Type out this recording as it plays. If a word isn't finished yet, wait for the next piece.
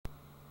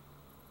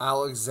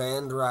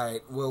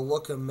alexandrite will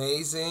look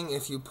amazing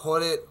if you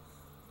put it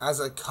as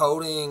a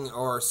coating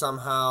or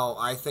somehow,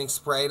 I think,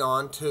 sprayed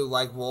onto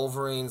like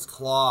Wolverine's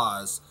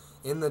claws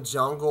in the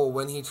jungle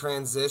when he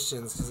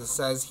transitions, because it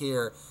says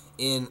here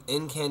in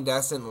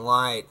incandescent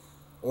light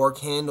or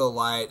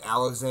candlelight,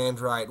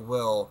 alexandrite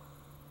will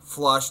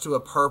flush to a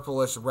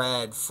purplish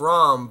red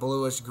from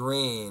bluish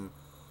green.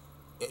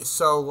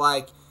 So,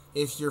 like,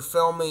 if you're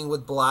filming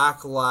with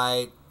black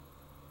light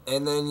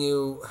and then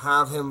you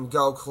have him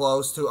go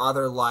close to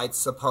other lights,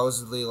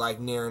 supposedly like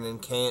near an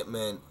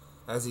encampment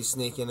as he's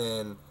sneaking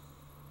in,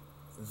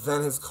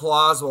 then his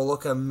claws will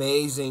look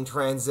amazing,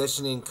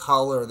 transitioning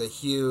color. The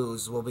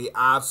hues will be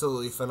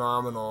absolutely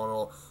phenomenal and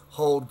will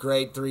hold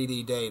great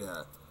 3D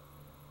data.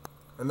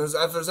 And if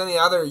there's any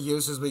other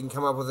uses we can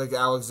come up with like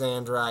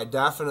alexandrite,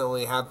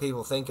 definitely have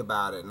people think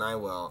about it, and I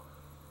will.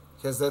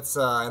 Because that's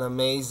an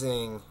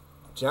amazing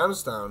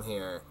gemstone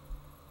here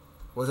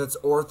with its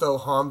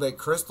orthorhombic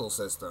crystal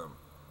system,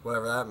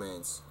 whatever that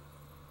means.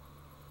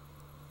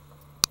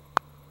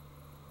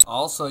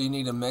 Also, you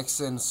need to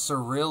mix in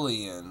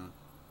cerulean.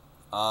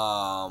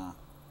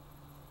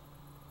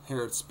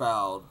 Here it's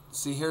spelled.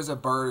 See, here's a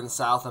bird in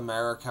South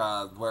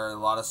America where a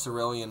lot of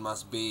cerulean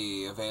must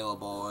be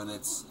available, and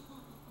its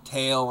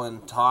tail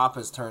and top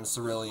is turned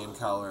cerulean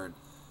colored.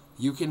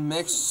 You can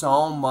mix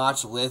so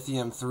much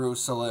lithium through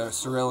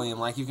cerulean.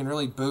 Like, you can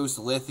really boost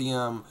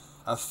lithium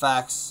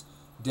effects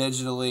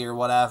digitally or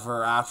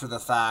whatever after the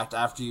fact,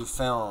 after you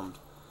filmed.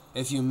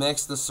 If you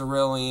mix the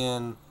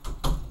cerulean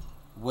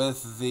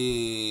with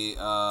the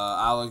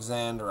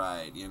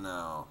alexandrite, you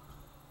know.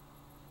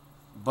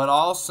 But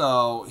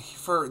also,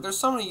 there's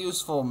so many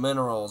useful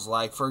minerals,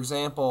 like, for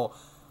example,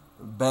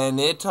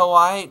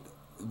 benitoite,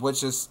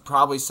 which is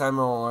probably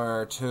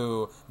similar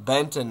to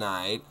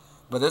bentonite,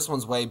 but this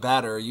one's way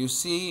better. You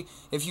see,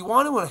 if you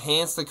want to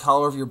enhance the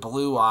color of your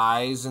blue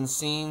eyes in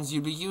scenes,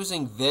 you'd be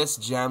using this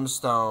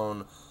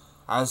gemstone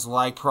as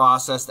like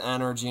processed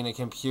energy in a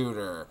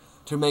computer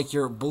to make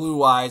your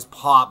blue eyes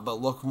pop but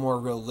look more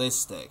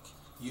realistic.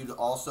 You'd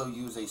also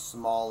use a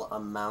small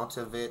amount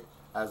of it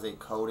as a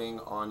coating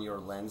on your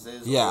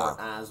lenses, yeah,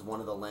 or as one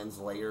of the lens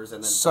layers,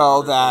 and then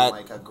so that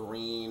like a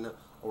green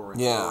or an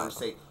yeah, orange.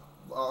 Say,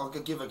 I'll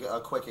give a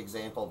quick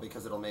example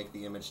because it'll make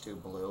the image too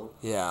blue.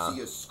 Yeah. So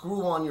you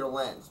screw on your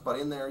lens, but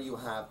in there you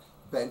have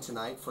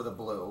bentonite for the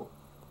blue,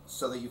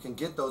 so that you can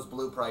get those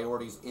blue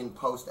priorities in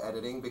post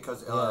editing,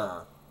 because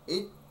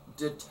it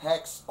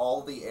detects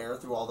all the air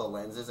through all the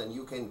lenses, and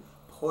you can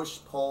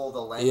pull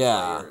the lens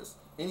layers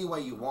any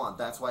way you want.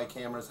 That's why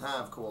cameras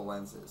have cool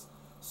lenses.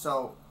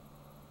 So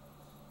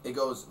it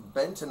goes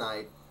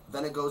bentonite,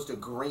 then it goes to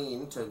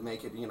green to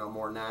make it, you know,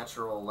 more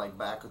natural, like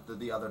back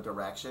the other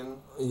direction.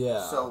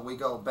 Yeah. So we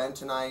go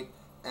bentonite,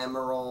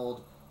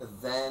 emerald,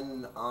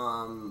 then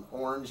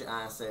orange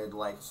acid,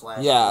 like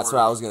slash. Yeah, orange, that's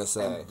what I was gonna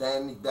say. And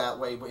then that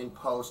way, in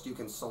post, you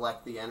can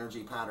select the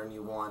energy pattern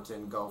you want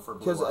and go for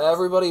blue. Because eyes.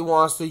 everybody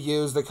wants to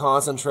use the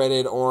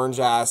concentrated orange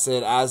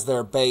acid as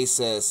their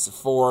basis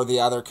for the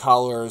other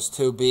colors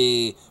to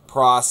be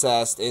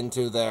processed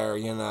into their,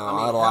 you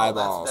know, little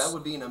eyeballs. That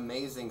would be an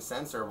amazing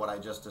sensor, what I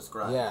just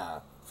described. Yeah.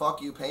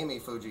 Fuck you, pay me,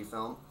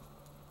 Fujifilm.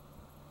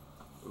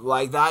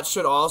 Like, that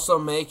should also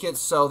make it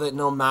so that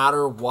no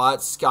matter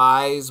what,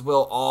 skies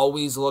will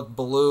always look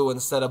blue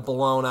instead of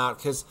blown out.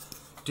 Because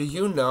do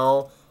you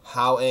know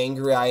how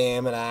angry I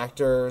am at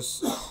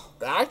actors?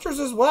 Actors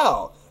as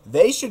well.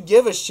 They should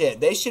give a shit.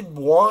 They should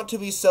want to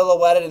be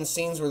silhouetted in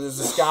scenes where there's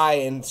a sky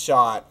in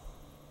shot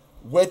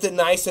with it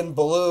nice and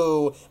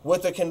blue,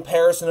 with the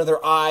comparison of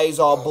their eyes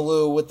all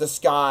blue with the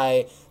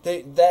sky.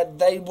 They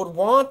would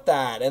want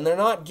that, and they're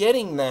not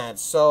getting that,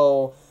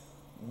 so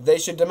they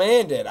should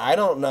demand it. I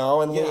don't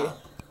know. And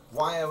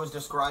why I was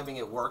describing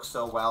it works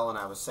so well, and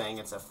I was saying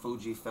it's a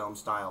Fujifilm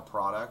style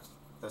product.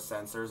 The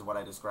sensors, what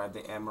I described,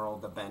 the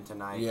emerald, the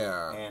bentonite,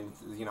 and,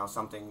 you know,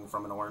 something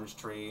from an orange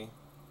tree.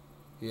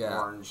 Yeah.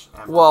 Orange.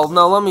 Well,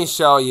 no, let me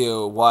show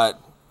you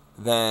what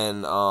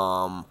then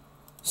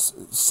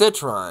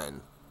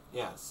citrine.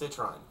 Yeah,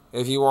 citrine.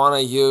 If you want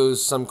to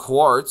use some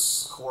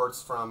quartz.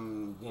 Quartz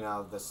from, you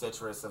know, the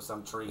citrus of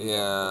some tree. Yeah.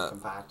 That was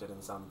compacted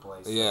in some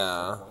place.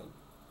 Yeah.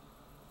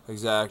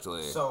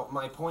 Exactly. So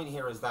my point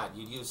here is that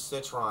you'd use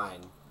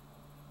citrine,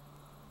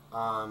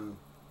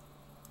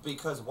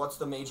 because what's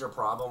the major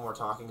problem we're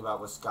talking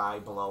about with sky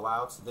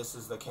blowouts? This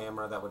is the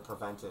camera that would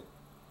prevent it,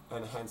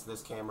 and hence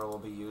this camera will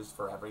be used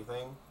for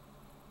everything.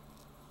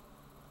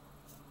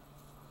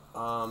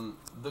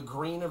 The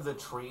green of the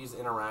trees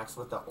interacts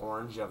with the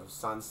orange of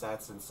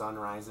sunsets and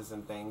sunrises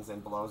and things,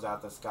 and blows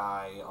out the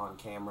sky on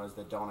cameras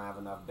that don't have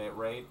enough bit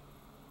rate.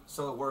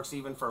 So it works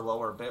even for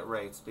lower bit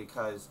rates,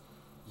 because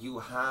you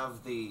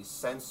have the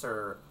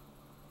sensor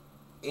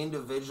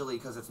individually,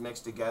 because it's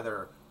mixed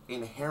together,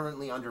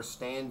 inherently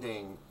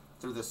understanding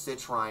through the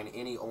citrine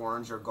any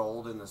orange or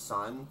gold in the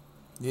sun.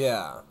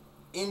 Yeah.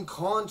 In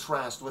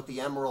contrast with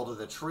the emerald of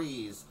the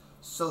trees,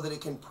 so that it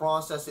can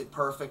process it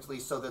perfectly,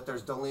 so that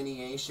there's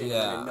delineation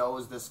and it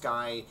knows the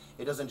sky.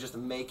 It doesn't just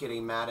make it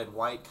a matted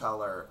white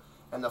color.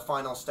 And the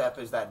final step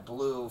is that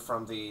blue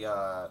from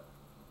the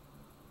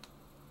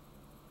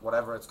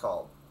whatever it's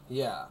called.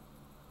 Yeah.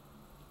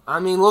 I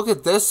mean, look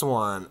at this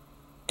one.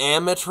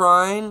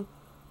 Ametrine.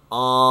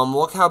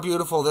 Look how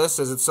beautiful this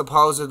is. It's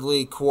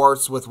supposedly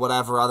quartz with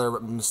whatever other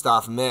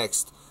stuff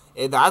mixed.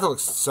 That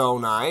looks so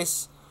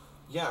nice.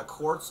 Yeah,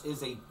 quartz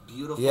is a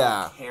beautiful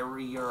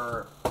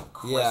carrier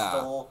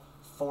crystal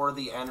for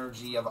the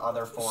energy of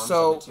other forms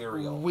of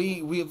material.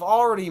 We've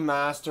already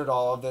mastered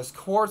all of this.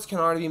 Quartz can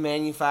already be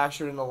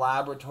manufactured in a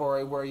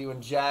laboratory where you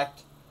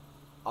inject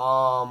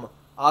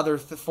other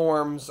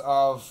forms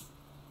of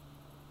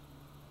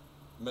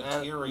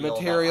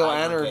material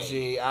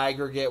energy,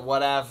 aggregate,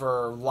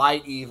 whatever,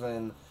 light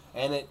even,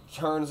 and it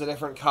turns a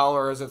different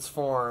color as it's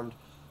formed.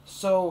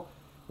 So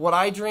what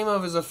I dream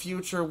of is a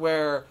future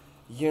where,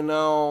 you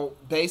know,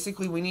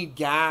 basically we need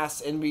gas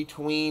in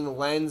between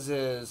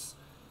lenses.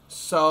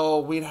 So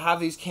we'd have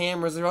these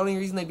cameras. The only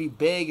reason they'd be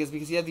big is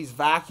because you have these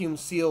vacuum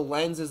seal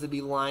lenses that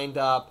be lined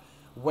up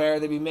where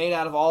they'd be made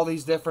out of all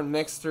these different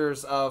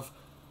mixtures of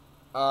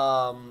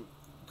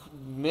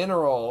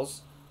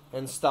minerals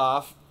and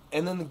stuff.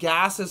 And then the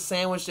gas is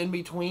sandwiched in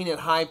between at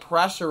high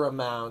pressure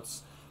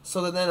amounts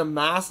so that then a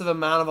massive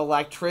amount of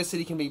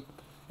electricity can be,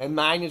 and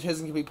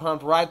magnetism can be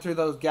pumped right through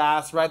those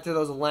gas, right through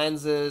those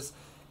lenses.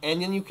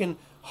 And then you can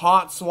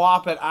hot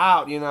swap it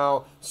out, you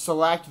know,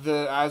 select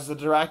as the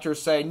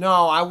directors say,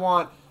 no, I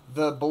want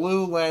the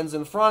blue lens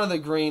in front of the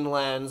green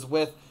lens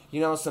with, you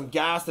know, some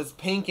gas that's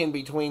pink in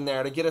between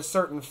there to get a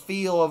certain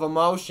feel of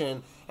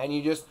emotion. And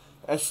you just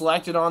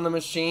select it on the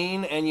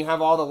machine and you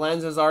have all the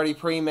lenses already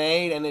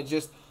pre-made and it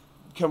just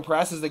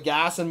compresses the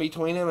gas in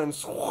between them and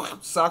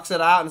sucks it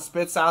out and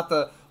spits out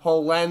the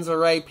whole lens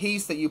array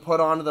piece that you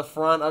put onto the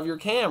front of your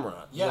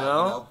camera. Yeah, you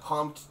know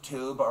pumped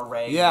tube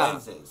array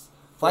lenses.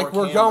 Like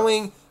we're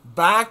going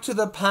back to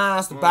the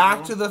past,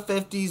 back to the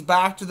 50s,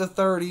 back to the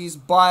 30s,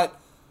 but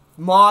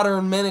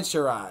modern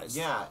miniaturized.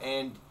 Yeah,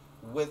 and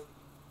with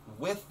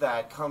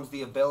that comes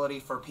the ability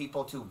for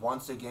people to,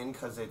 once again,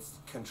 because it's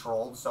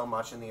controlled so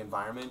much in the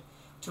environment,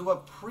 to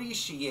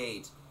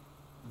appreciate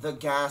the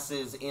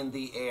gases in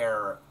the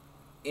air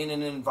in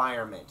an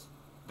environment.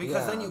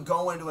 Because then you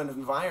go into an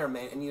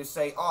environment and you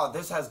say, oh,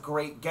 this has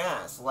great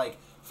gas. Like,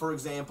 for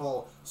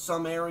example,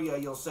 some area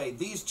you'll say,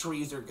 these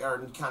trees are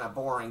kind of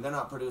boring. They're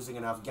not producing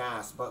enough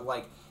gas. But,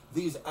 like,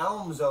 these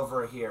elms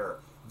over here,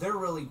 they're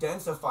really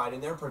densified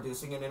and they're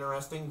producing an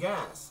interesting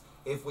gas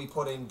if we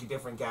put in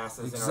different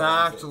gases in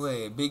our lenses.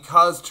 Exactly.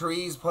 Because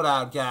trees put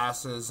out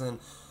gases and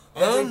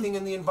everything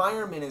in the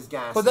environment is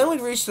gases. But then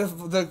we'd reach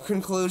the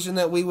conclusion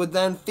that we would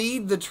then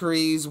feed the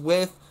trees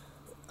with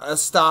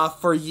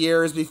stuff for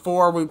years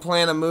before we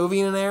plan a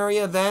movie in an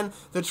area. Then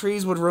the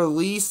trees would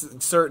release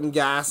certain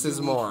gases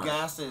more.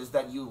 Gases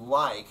that you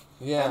like.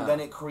 Yeah. And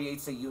then it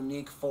creates a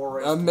unique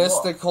forest a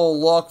mystical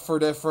look for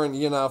different,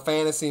 you know,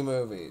 fantasy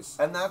movies.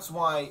 And that's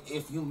why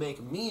if you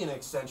make me an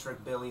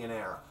eccentric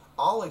billionaire,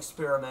 I'll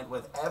experiment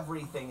with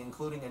everything,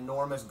 including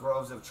enormous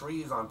groves of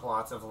trees on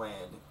plots of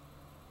land.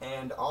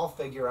 And I'll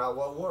figure out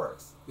what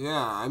works.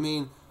 Yeah, I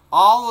mean,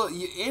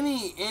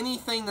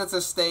 anything that's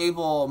a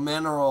stable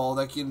mineral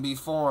that can be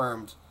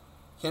formed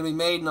can be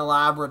made in a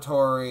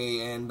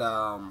laboratory and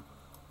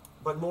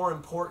but more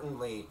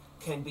importantly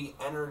can be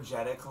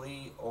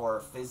energetically or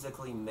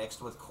physically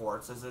mixed with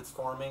quartz as it's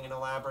forming in a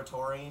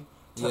laboratory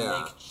to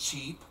make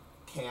cheap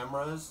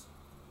cameras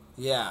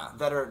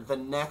that are the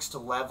next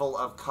level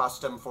of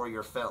custom for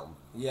your film.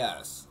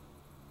 Yes.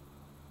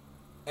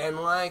 And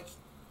like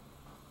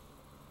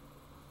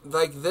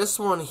this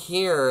one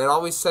here, it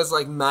always says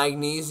like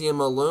magnesium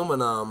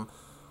aluminum.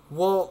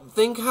 Well,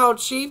 think how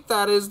cheap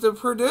that is to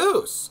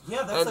produce.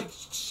 Yeah, that's like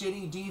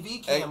shitty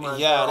DV cameras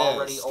that are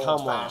already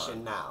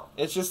old-fashioned now.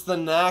 It's just the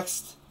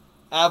next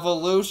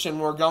evolution.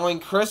 We're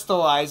going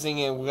crystallizing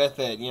it with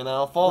it, you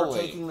know, fully.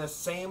 We're taking the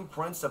same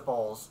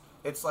principles.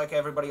 It's like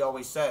everybody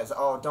always says,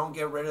 oh, don't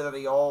get rid of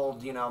the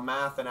old, you know,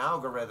 math and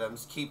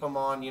algorithms. Keep them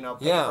on, you know,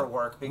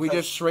 paperwork. Because we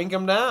just shrink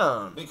them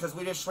down. Because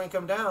we just shrink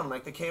them down,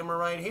 like the camera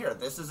right here.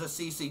 This is a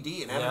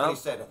CCD, and everybody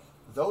said,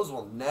 those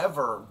will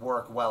never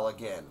work well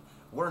again.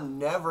 We're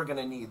never going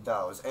to need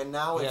those. And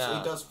now it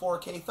does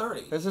 4K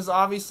 30. This is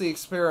obviously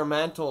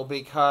experimental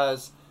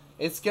because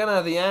it's going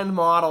to, the end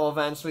model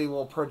eventually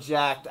will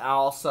project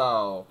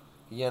also,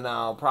 you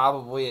know,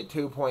 probably at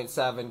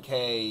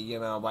 2.7K, you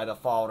know, by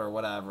default or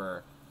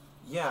whatever.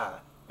 Yeah,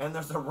 and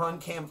there's the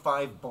Runcam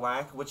 5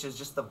 Black, which is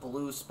just the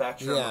blue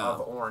spectrum of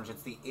orange.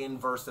 It's the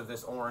inverse of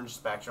this orange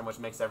spectrum, which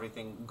makes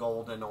everything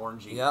gold and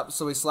orangey. Yep,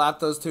 so we slap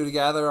those two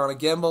together on a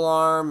gimbal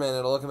arm, and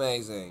it'll look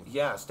amazing.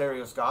 Yeah,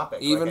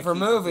 stereoscopic. Even like for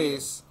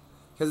movies.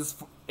 Because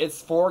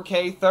it's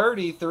 4K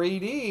 30,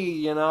 3D,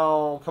 you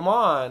know, come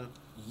on.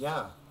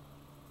 Yeah.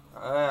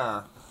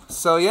 Yeah.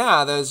 So,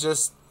 yeah, there's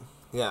just,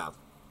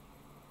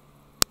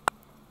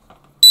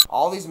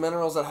 all these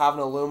minerals that have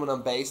an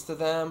aluminum base to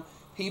them,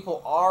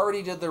 people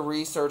already did the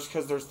research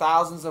because there's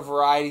thousands of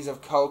varieties of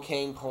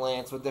cocaine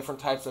plants with different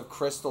types of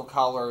crystal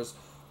colors,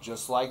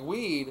 just like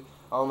weed,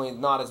 only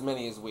not as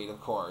many as weed, of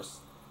course.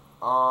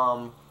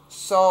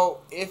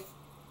 So if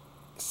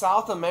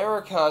South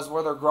America is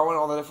where they're growing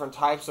all the different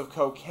types of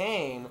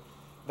cocaine,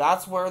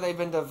 that's where they've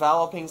been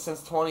developing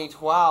since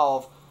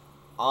 2012.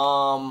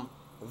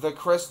 The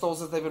crystals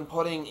that they've been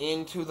putting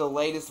into the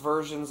latest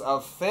versions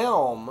of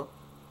film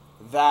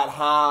that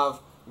have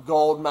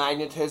gold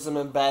magnetism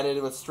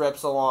embedded with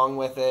strips along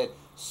with it,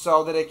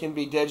 so that it can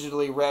be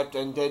digitally ripped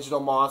and digital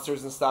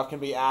monsters and stuff can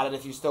be added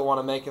if you still want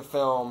to make a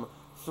film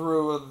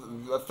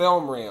through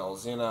film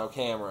reels,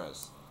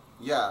 cameras.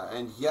 Yeah,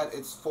 and yet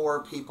it's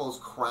for people's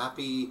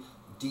crappy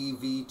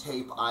DV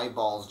tape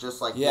eyeballs, just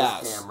like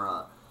Yes. this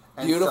camera.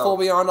 And Beautiful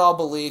beyond all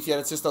belief, yet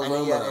it's just and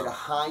aluminum. yet at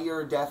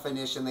higher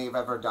definition they've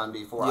ever done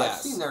before. Yes.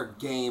 I've seen their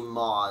game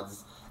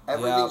mods.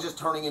 Everything's just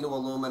turning into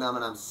aluminum,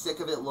 and I'm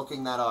sick of it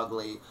looking that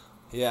ugly.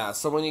 Yeah,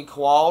 so we need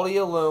quality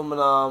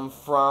aluminum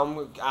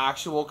from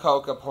actual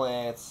coca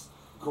plants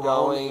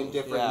Grown in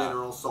different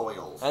mineral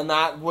soils. And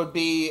that would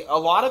be a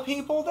lot of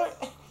people,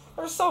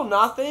 they're so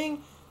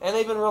nothing, and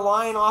they've been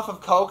relying off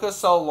of coca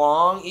so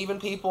long, even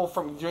people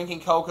from drinking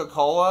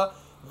Coca-Cola,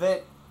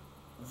 that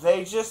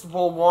they just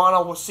will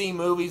want to see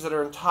movies that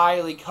are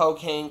entirely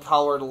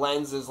cocaine-colored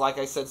lenses, like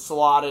I said,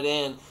 slotted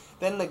in.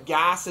 Then the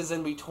gases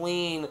in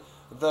between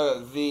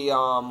the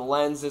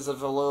lenses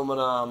of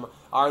aluminum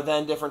are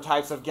then different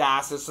types of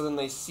gases, so then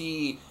they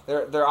see,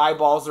 their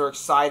eyeballs are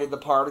excited, the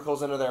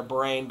particles into their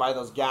brain by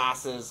those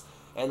gases,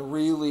 and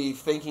really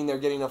thinking they're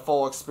getting a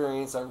full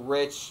experience, a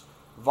rich,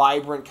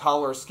 vibrant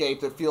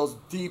colorscape that feels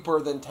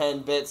deeper than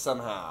 10 bits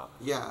somehow.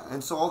 Yeah,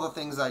 and so all the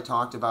things I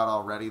talked about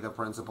already, the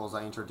principles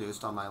I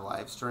introduced on my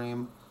live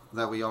stream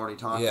that we already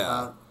talked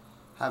about,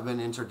 have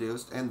been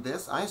introduced. And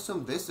this, I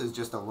assume this is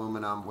just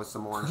aluminum with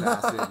some orange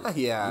acid,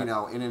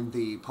 in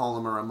the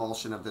polymer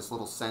emulsion of this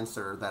little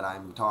sensor that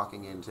I'm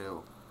talking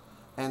into.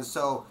 And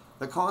so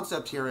the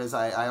concept here is,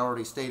 I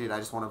already stated, I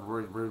just want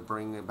to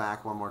bring it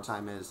back one more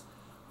time, is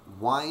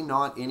why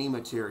not any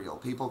material?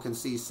 People can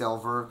see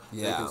silver,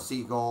 they can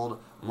see gold.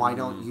 Why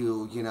don't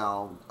you,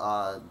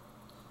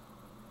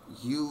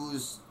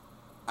 use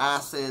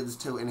acids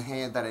to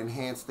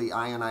enhance the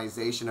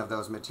ionization of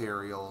those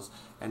materials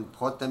and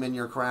put them in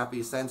your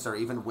crappy sensor,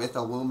 even with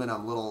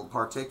aluminum little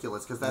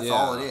particulates, because that's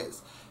all it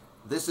is.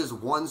 This is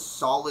one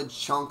solid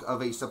chunk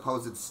of a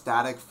supposed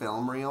static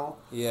film reel,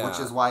 which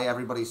is why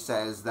everybody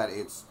says that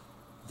it's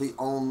the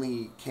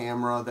only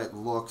camera that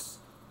looks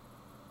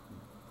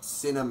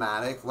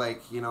cinematic,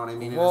 like, you know what I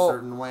mean, in a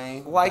certain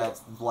way,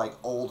 that's like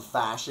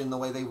old-fashioned the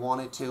way they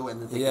want it to,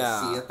 and that they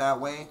can see it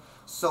that way.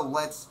 So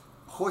let's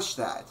push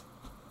that.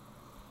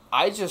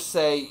 I just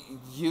say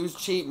use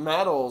cheap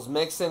metals,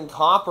 mix in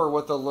copper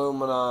with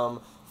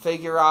aluminum,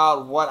 figure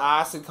out what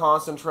acid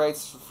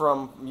concentrates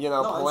from,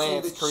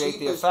 plants create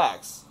the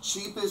effects.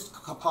 Cheapest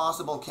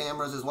possible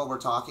cameras is what we're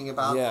talking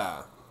about.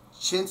 Yeah.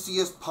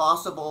 Chintziest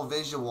possible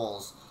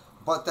visuals,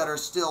 but that are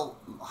still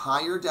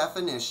higher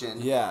definition.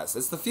 Yes,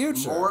 it's the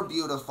future. More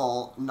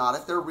beautiful, not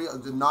if they're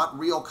not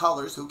real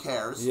colors, who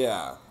cares?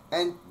 Yeah.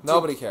 And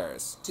nobody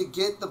cares. To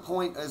get the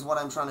point is what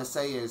I'm trying to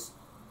say is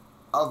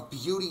of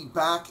beauty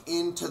back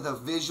into the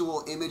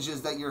visual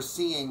images that you're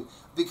seeing,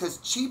 because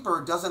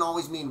cheaper doesn't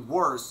always mean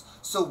worse.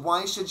 So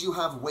why should you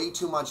have way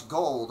too much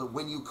gold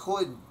when you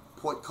could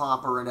put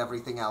copper and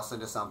everything else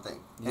into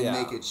something and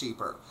make it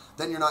cheaper?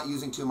 Then you're not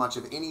using too much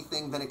of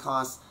anything, then it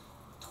costs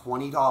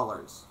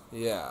 $20.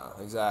 Yeah,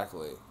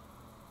 exactly.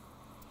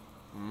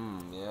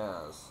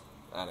 Yes.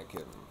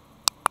 Anakin.